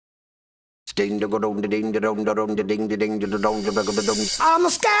I'm a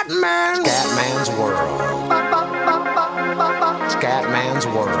Scatman. Scatman's world. Scatman's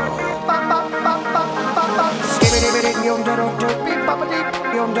world.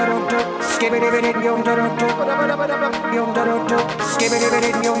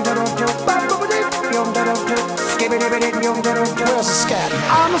 Where's the Scatman?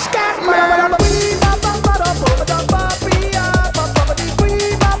 I'm a Scatman.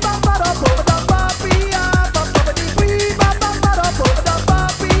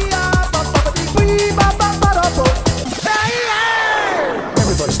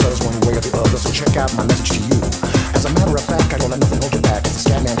 Everybody stutters one way or the other, so check out my message to you. As a matter of fact, I don't let nothing hold you back. If the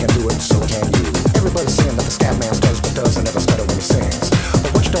Scatman can do it, so can you. Everybody's saying that the Scatman stutters but doesn't ever stutter when he sings.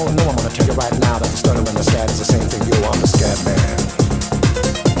 But what you don't know, I'm gonna tell you right now that the stutter and the scat is the same thing. Yo, I'm the Scatman.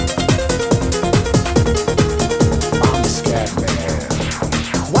 I'm the Scatman.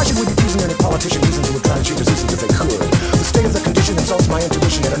 Why should we be using any politician reasons who would try to cheat us if they could? The state of the condition insults my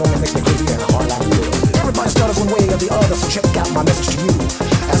intuition and it only makes me crazy and hard like wood. Everybody stutters one way or the other, so check out my message to you.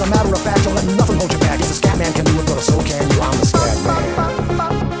 As a matter of fact, don't let nothing hold you back. If the Scatman can do it, brother, so can you. I'm the Scatman.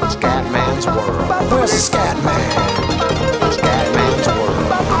 Scatman's world. Where's the Scatman? Scatman's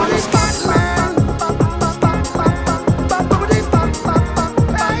world. I'm a Scatman.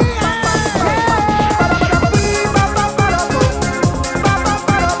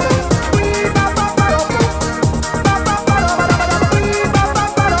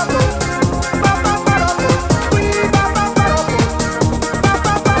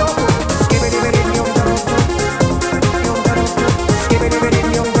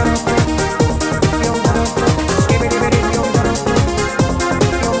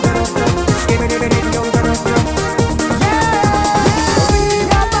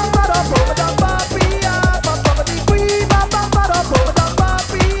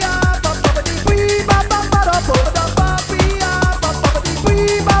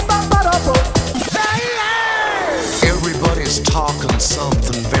 Talking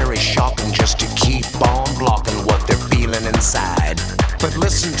something very shocking just to keep on blocking what they're feeling inside. But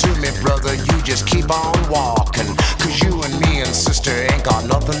listen to me, brother, you just keep on walking, cause you and me and sister ain't got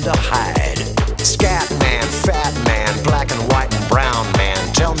nothing to hide. Scat man, fat man, black and white and brown man,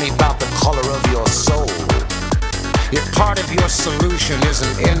 tell me about the color of your soul. If part of your solution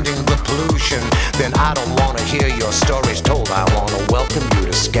isn't ending the pollution, then I don't want to hear your stories told. I want to welcome you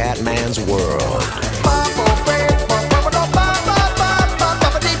to Scatman's world.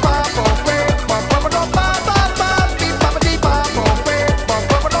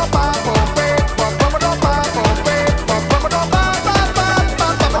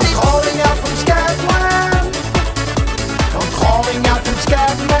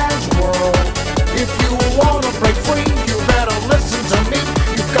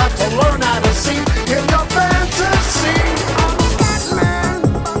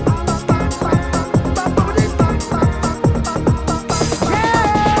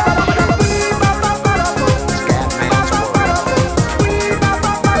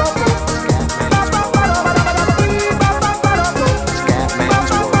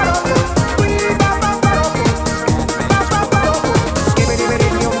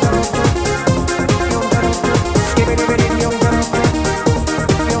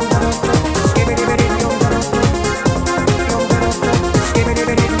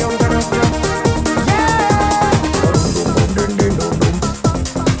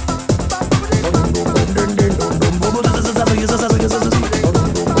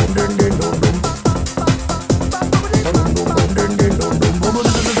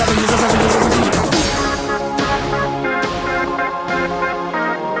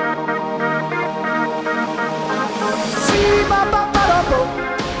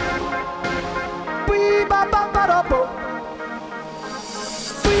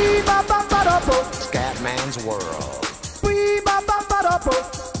 Scatman's world.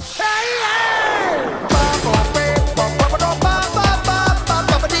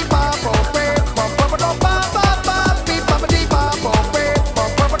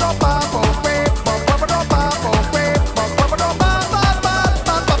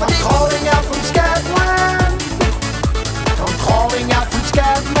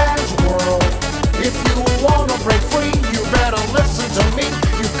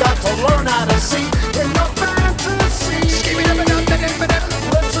 Learn how to see in your fantasy.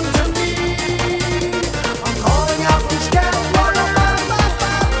 Listen to me. I'm calling out from Scatman.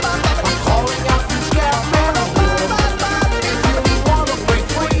 I'm calling out from Scatman. If you wanna break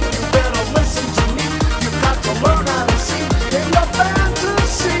free, you better listen to me. You've got to learn how to see in your fantasy.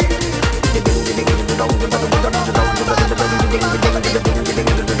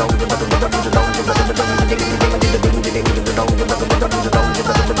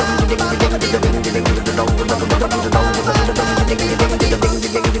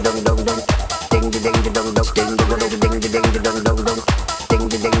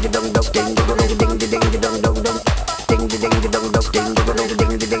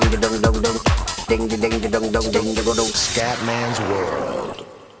 Scatman's world.